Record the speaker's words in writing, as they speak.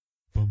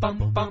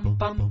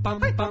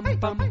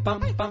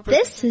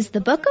This is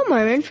the Book of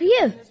Mormon for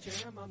you,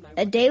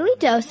 a daily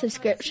dose of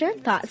scripture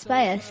and thoughts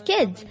by us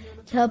kids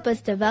to help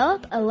us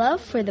develop a love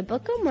for the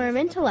Book of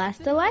Mormon to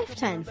last a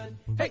lifetime.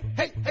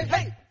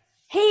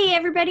 Hey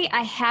everybody,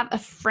 I have a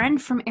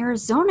friend from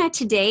Arizona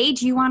today.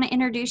 Do you want to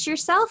introduce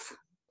yourself?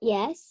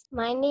 Yes,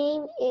 my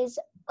name is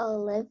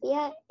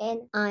Olivia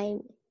and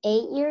I'm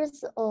 8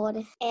 years old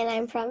and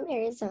I'm from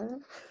Arizona.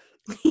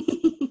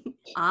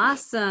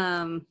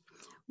 Awesome.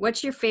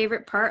 What's your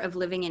favorite part of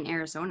living in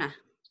Arizona?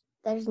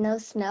 There's no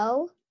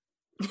snow.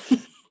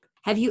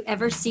 Have you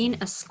ever seen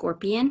a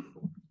scorpion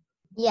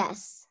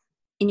Yes.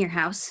 in your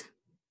house?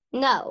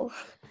 No.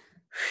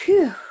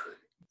 Phew.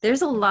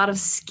 There's a lot of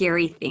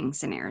scary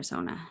things in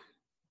Arizona.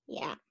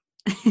 Yeah.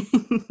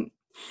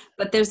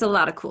 But there's a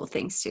lot of cool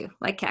things too,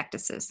 like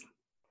cactuses.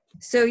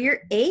 So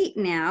you're 8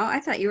 now. I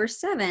thought you were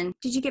 7.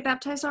 Did you get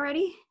baptized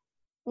already?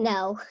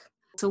 No.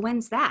 So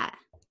when's that?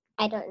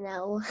 I don't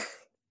know.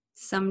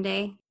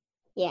 Someday?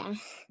 Yeah.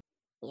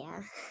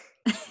 Yeah.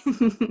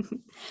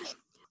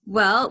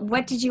 Well,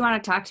 what did you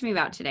want to talk to me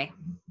about today?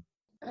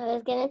 I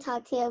was going to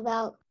talk to you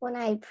about when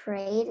I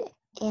prayed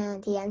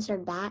and he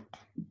answered back.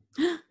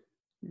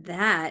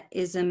 That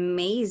is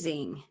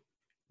amazing.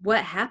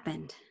 What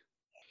happened?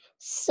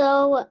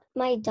 So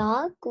my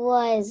dog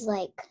was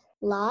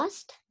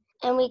lost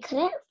and we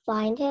couldn't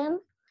find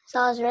him. So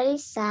I was really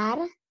sad.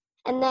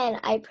 And then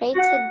I prayed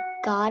to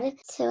God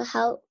to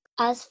help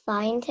us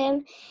find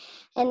him.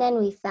 And then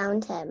we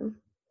found him.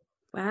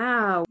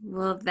 Wow.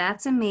 Well,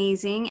 that's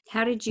amazing.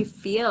 How did you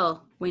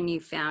feel when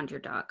you found your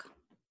dog?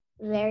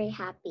 Very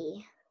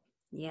happy.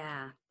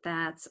 Yeah,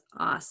 that's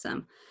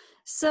awesome.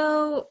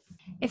 So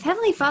if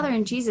Heavenly Father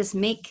and Jesus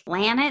make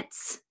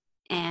planets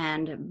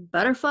and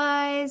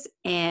butterflies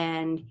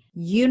and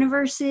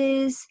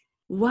universes,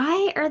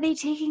 why are they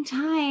taking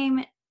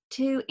time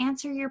to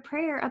answer your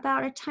prayer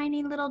about a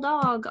tiny little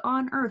dog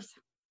on Earth?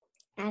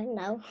 I don't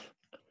know.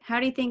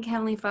 How do you think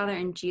Heavenly Father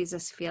and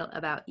Jesus feel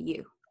about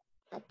you?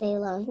 That they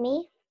love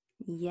me?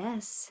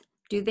 Yes.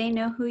 Do they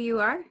know who you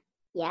are?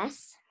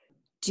 Yes.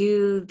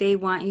 Do they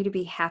want you to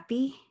be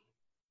happy?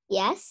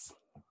 Yes.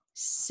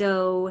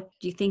 So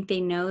do you think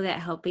they know that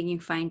helping you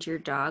find your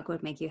dog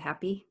would make you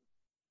happy?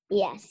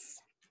 Yes.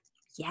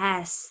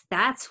 Yes,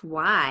 that's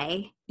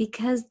why.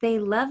 Because they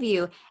love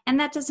you. And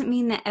that doesn't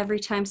mean that every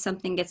time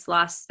something gets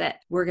lost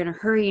that we're going to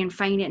hurry and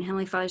find it and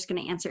Heavenly Father's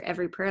going to answer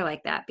every prayer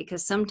like that,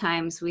 because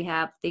sometimes we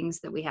have things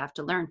that we have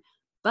to learn.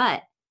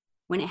 But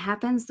when it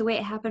happens the way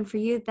it happened for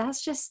you,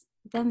 that's just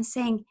them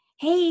saying,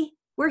 hey,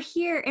 we're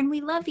here and we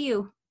love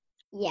you.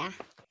 Yeah.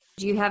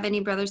 Do you have any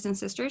brothers and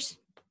sisters?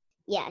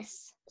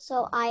 Yes.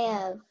 So I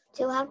have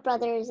 2 half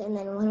brothers and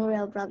then 1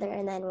 real brother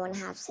and then 1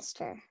 half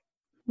sister.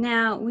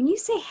 Now, when you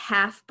say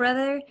half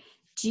brother,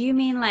 do you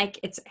mean like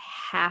it's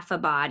half a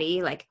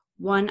body, like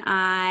 1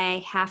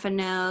 eye, half a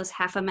nose,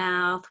 half a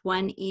mouth,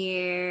 1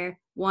 ear,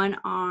 1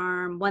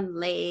 arm, 1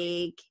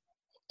 leg?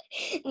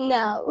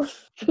 No.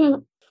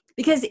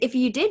 Because if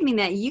you did mean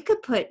that, you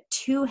could put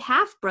 2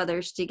 half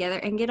brothers together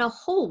and get a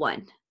whole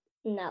one.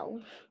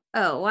 No.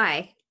 Oh,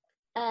 why?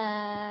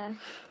 I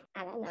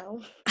don't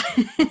know.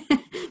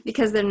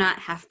 Because they're not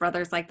half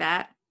brothers like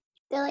that.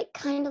 They're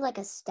kind of like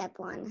a step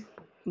one.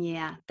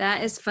 Yeah,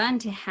 that is fun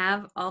to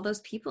have all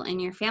those people in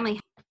your family.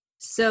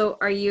 So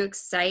are you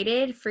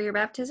excited for your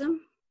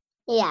baptism?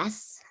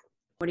 Yes.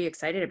 What are you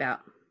excited about?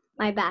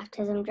 My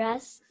baptism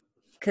dress?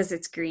 Because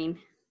it's green.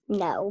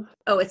 No.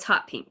 Oh, it's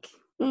hot pink.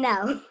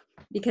 No.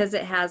 Because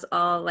it has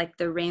all like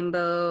the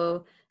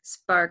rainbow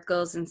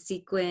sparkles and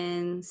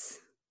sequins.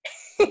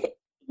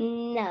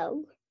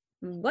 No.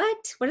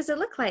 What? What does it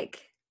look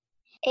like?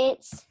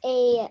 It's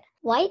a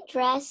white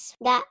dress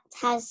that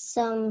has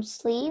some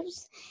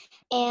sleeves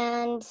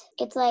and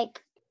it's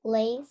like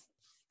lace.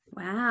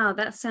 Wow,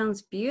 that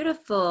sounds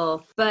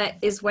beautiful. But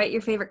is white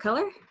your favorite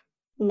color?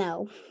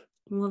 No.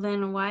 Well,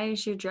 then why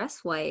is your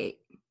dress white?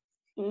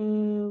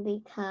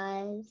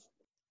 Because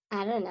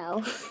I don't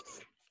know.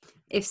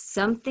 If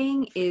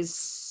something is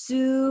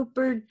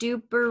super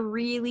duper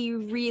really,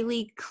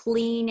 really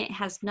clean, it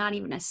has not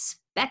even a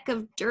speck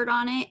of dirt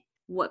on it,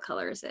 what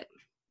color is it?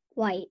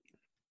 White.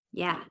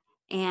 Yeah.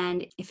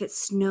 And if it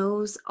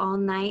snows all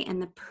night and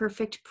the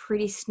perfect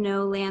pretty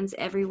snow lands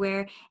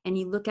everywhere and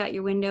you look out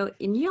your window,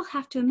 and you'll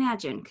have to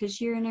imagine because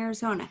you're in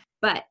Arizona,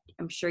 but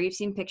I'm sure you've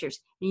seen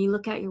pictures, and you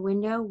look out your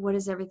window, what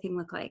does everything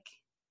look like?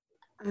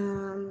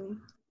 And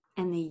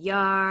the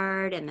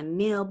yard and the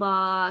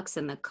mailbox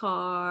and the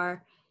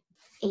car.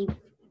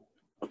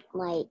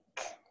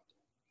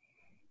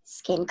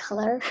 Skin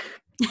color.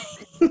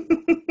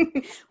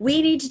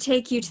 We need to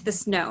take you to the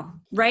snow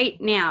right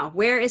now.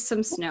 Where is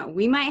some snow?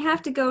 We might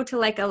have to go to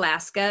like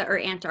Alaska or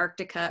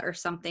Antarctica or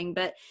something,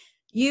 but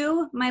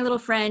you, my little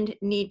friend,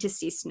 need to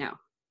see snow.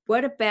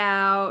 What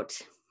about,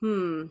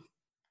 do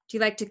you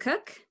like to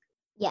cook?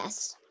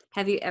 Yes.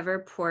 Have you ever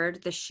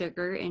poured the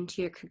sugar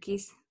into your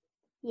cookies?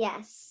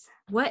 Yes.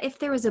 What if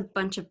there was a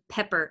bunch of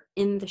pepper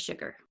in the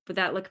sugar? Would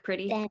that look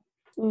pretty?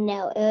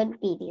 No, it would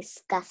be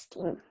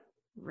disgusting.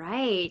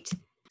 Right.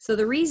 So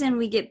the reason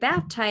we get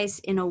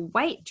baptized in a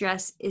white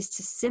dress is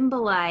to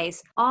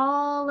symbolize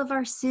all of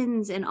our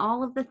sins and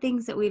all of the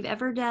things that we've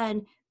ever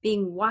done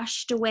being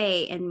washed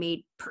away and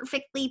made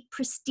perfectly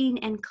pristine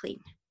and clean.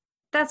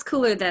 That's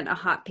cooler than a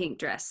hot pink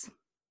dress.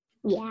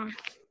 Yeah.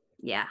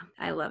 Yeah,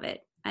 I love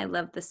it. I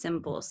love the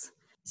symbols.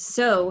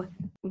 So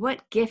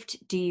what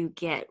gift do you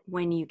get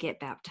when you get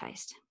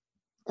baptized?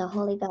 The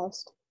Holy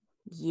Ghost.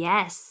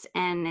 Yes.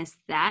 And is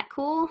that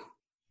cool?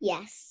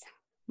 Yes.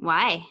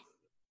 Why?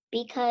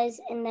 Because,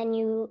 and then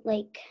you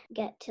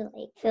get to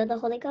feel the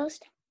Holy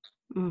Ghost.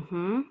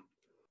 Mm-hmm.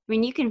 I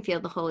mean, you can feel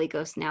the Holy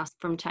Ghost now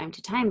from time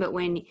to time, but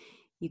when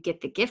you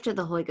get the gift of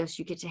the Holy Ghost,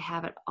 you get to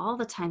have it all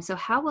the time. So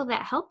how will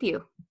that help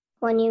you?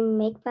 When you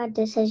make bad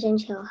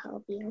decisions, he'll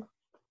help you.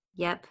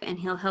 Yep. And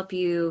he'll help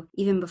you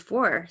even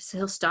before. So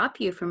he'll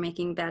stop you from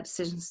making bad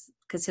decisions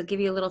because he'll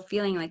give you a little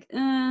feeling like,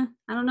 I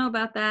don't know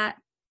about that.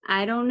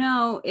 I don't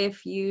know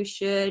if you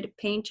should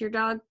paint your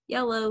dog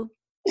yellow.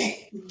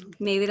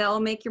 Maybe that will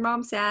make your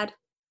mom sad.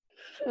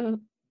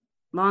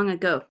 Long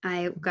ago,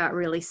 I got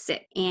really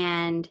sick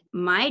and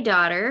my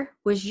daughter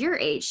was your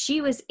age.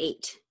 She was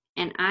 8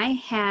 and I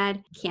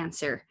had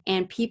cancer,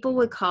 and people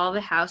would call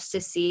the house to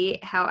see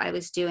how I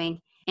was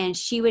doing. And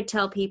she would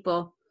tell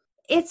people,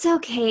 it's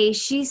okay.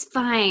 She's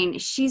fine.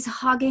 She's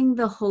hogging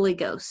the Holy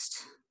Ghost.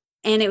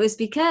 And it was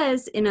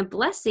because in a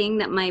blessing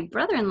that my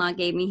brother-in-law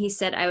gave me, he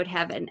said I would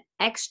have an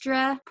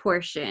extra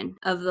portion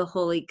of the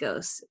Holy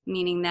Ghost,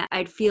 meaning that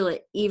I'd feel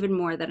it even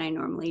more than I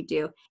normally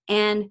do.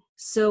 And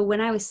so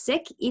when I was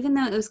sick, even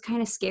though it was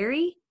kind of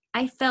scary,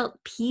 I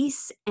felt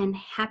peace and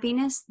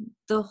happiness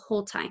the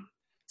whole time.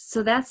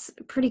 So that's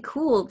pretty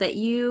cool that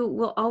you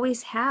will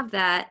always have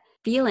that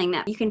feeling,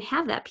 that you can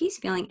have that peace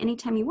feeling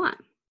anytime you want.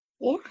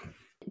 Yeah.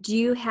 Do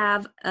you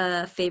have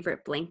a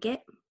favorite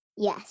blanket?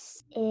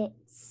 Yes.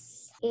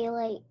 It's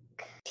a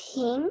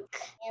pink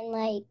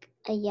and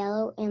a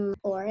yellow and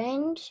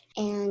orange,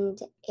 and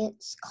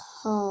it's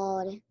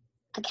called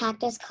a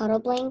cactus cuddle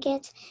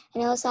blanket,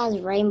 and it also has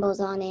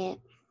rainbows on it.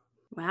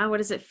 Wow, what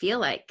does it feel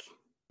like?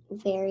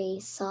 Very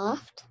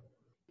soft.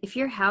 If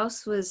your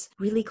house was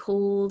really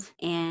cold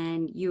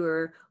and you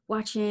were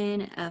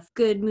watching a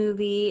good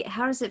movie,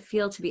 how does it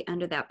feel to be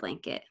under that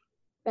blanket?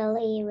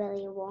 Really,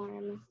 really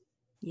warm.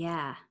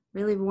 Yeah,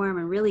 really warm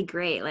and really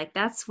great.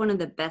 That's one of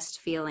the best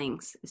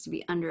feelings, is to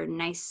be under a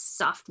nice,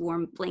 soft,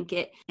 warm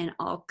blanket and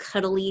all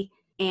cuddly.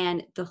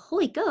 And the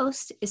Holy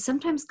Ghost is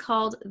sometimes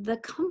called the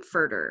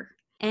Comforter.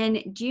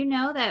 And do you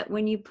know that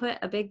when you put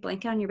a big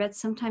blanket on your bed,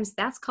 sometimes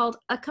that's called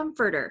a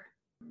comforter?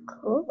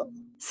 Cool.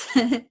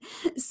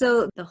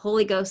 So the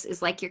Holy Ghost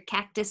is like your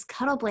cactus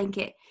cuddle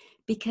blanket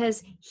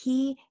because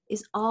he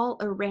is all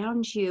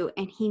around you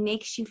and he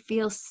makes you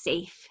feel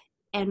safe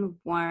and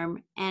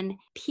warm and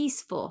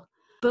peaceful.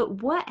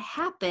 But what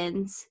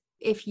happens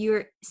if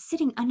you're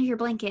sitting under your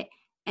blanket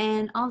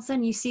and all of a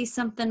sudden you see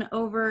something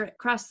over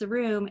across the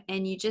room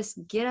and you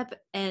just get up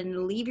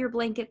and leave your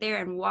blanket there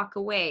and walk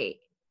away?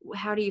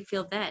 How do you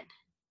feel then?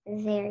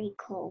 Very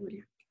cold.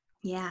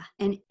 Yeah.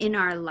 And in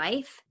our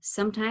life,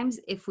 sometimes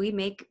if we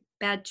make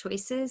bad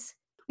choices,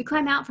 we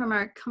climb out from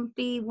our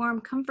comfy,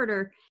 warm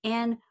comforter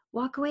and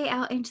walk away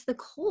out into the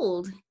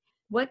cold.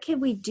 What can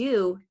we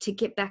do to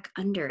get back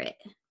under it?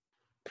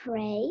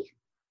 Pray.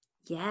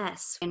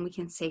 Yes. And we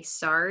can say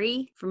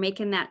sorry for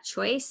making that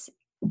choice.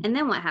 And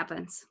then what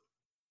happens?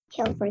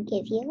 He'll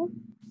forgive you.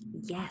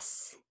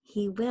 Yes,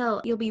 he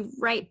will. You'll be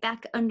right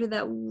back under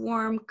that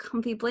warm,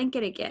 comfy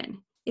blanket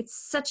again. It's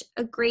such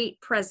a great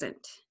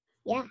present.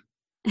 Yeah.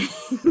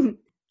 Do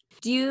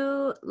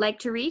you like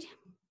to read?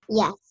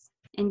 Yes.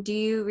 And do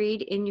you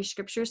read in your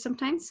scriptures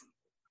sometimes?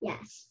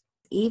 Yes.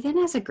 Even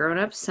as a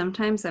grown-up,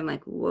 sometimes I'm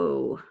like,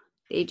 whoa,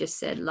 they just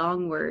said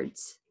long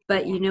words.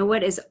 But you know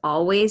what is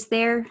always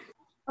there?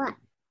 What?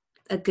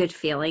 A good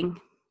feeling.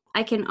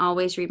 I can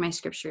always read my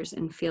scriptures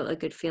and feel a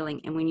good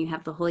feeling. And when you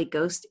have the Holy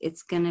Ghost,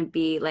 it's going to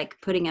be like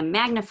putting a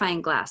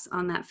magnifying glass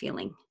on that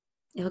feeling.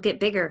 It'll get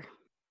bigger.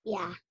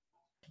 Yeah.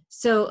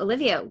 So,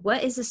 Olivia,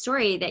 what is the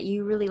story that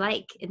you really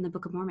like in the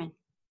Book of Mormon?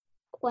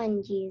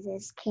 When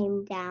Jesus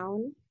came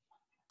down.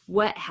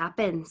 What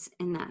happens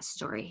in that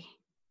story?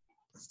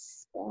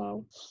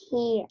 So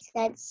he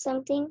said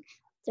something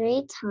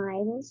 3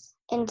 times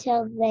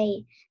until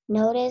they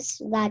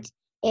noticed that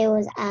it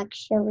was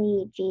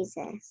actually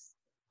Jesus.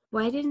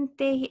 Why didn't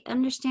they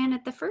understand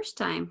it the first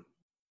time?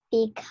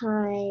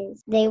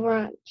 Because they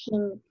weren't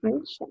paying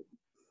attention.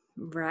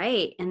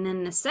 Right. And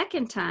then the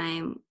second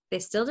time, they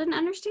still didn't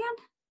understand?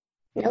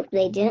 Nope,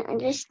 they didn't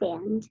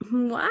understand.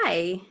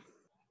 Why?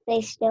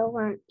 They still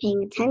weren't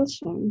paying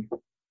attention.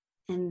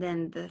 And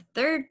then the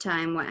third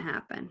time, what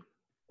happened?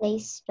 They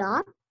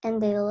stopped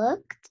and they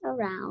looked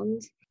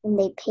around and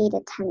they paid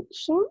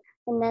attention,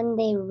 and then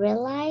they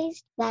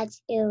realized that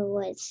it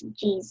was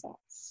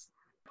Jesus.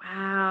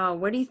 Wow.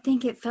 What do you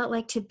think it felt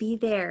like to be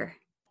there?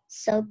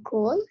 So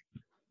cool.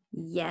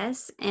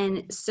 Yes.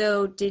 And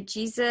so did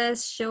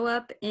Jesus show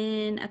up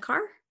in a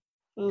car?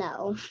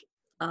 No.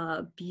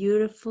 A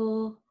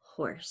beautiful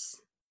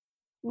horse.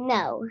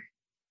 No.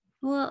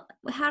 Well,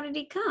 how did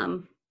he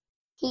come?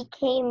 he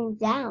came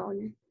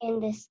down in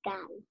the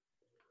sky.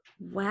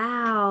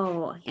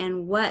 Wow.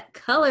 And what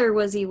color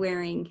was he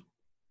wearing?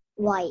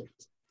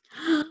 White.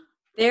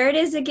 There it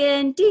is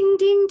again. Ding,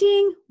 ding,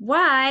 ding.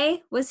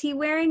 Why was he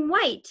wearing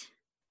white?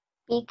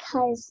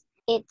 Because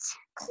it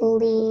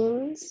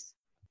cleans.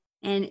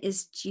 And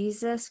is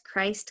Jesus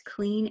Christ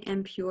clean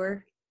and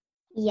pure?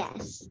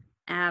 Yes.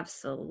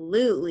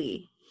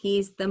 Absolutely.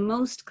 He's the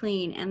most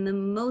clean and the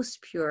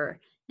most pure.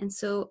 And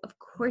so, of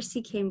course,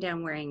 he came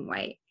down wearing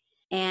white.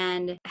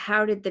 And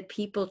how did the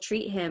people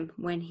treat him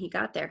when he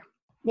got there?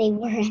 They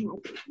were happy.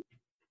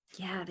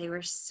 Yeah, they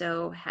were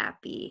so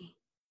happy.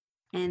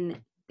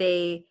 And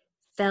they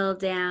fell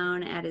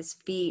down at his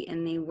feet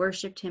and they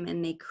worshiped him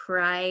and they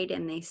cried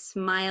and they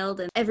smiled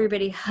and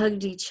everybody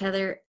hugged each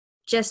other.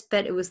 Just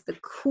bet it was the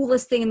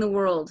coolest thing in the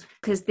world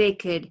because they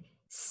could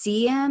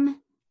see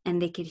him and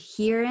they could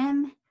hear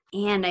him.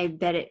 And I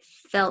bet it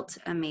felt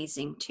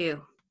amazing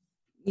too.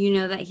 You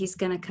know that he's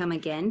going to come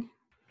again?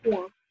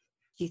 Yeah.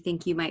 Do you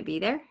think you might be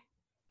there?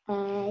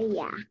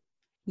 Yeah.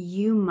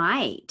 You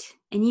might.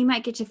 And you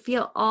might get to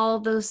feel all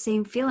those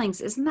same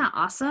feelings. Isn't that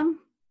awesome?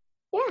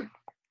 Yeah.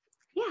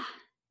 Yeah,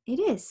 it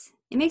is.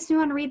 It makes me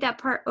want to read that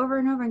part over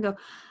and over and go,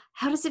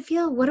 how does it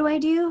feel? What do I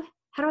do?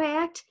 How do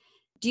I act?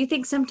 Do you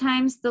think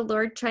sometimes the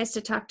Lord tries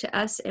to talk to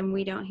us and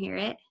we don't hear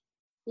it?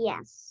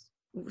 Yes.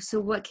 So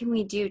what can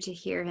we do to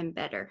hear him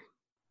better?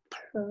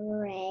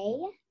 Pray.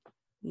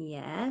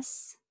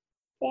 Yes.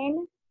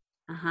 Then.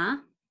 Uh-huh.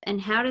 And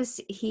how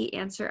does he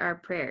answer our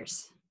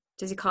prayers?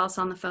 Does he call us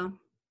on the phone?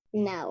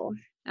 No.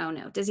 Oh,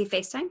 no. Does he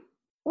FaceTime?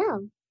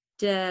 No.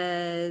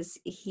 Does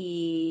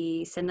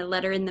he send a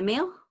letter in the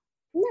mail?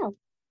 No.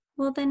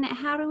 Well, then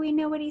how do we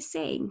know what he's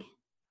saying?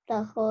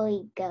 The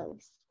Holy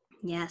Ghost.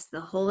 Yes, the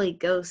Holy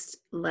Ghost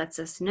lets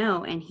us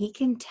know, and he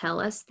can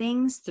tell us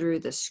things through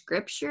the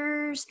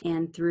scriptures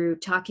and through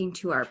talking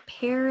to our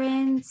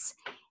parents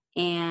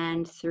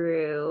and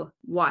through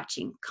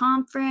watching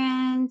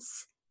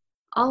conference,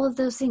 all of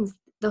those things.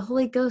 The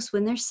Holy Ghost,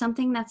 when there's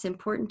something that's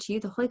important to you,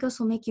 the Holy Ghost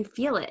will make you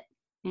feel it.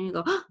 And you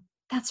go, oh,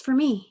 that's for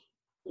me.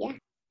 Yeah.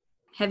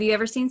 Have you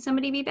ever seen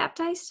somebody be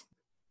baptized?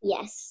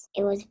 Yes,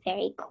 it was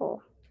very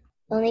cool.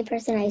 The only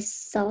person I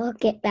saw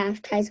get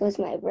baptized was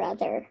my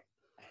brother.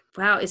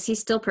 Wow, is he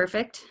still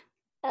perfect?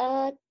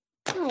 Kind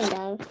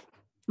of.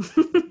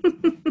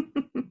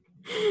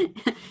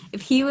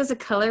 If he was a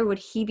color, would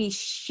he be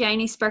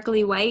shiny,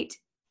 sparkly white?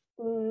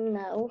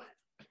 No.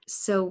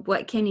 So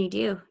what can he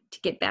do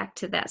to get back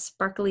to that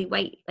sparkly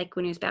white like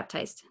when he was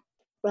baptized?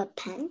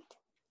 Repent.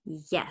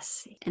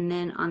 Yes. And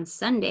then on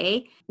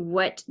Sunday,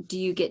 what do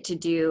you get to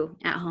do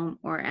at home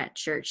or at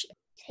church?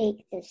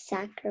 Take the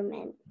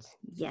sacrament.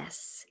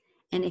 Yes.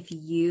 And if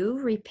you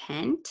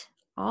repent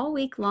all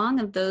week long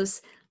of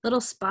those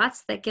little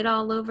spots that get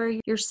all over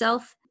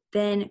yourself,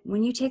 then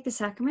when you take the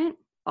sacrament,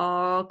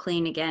 all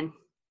clean again.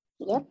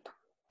 Yep.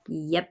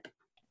 Yep.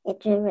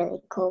 It's a really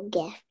cool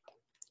gift.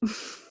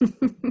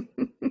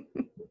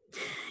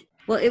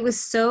 Well, it was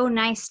so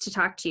nice to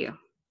talk to you.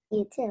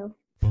 You too.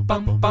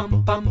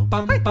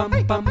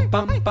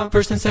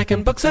 First and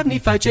second book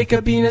 75,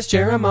 Jacobinus,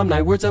 Jeremiah,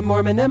 9 Words of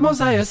Mormon, and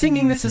Mosiah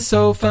singing. This is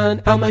so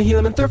fun. Alma,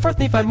 Helaman, and third, fourth,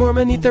 Nephi,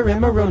 Mormon, Ether, and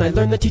Moroni.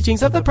 Learn the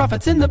teachings of the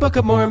prophets in the Book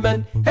of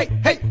Mormon. Hey,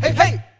 hey, hey, hey!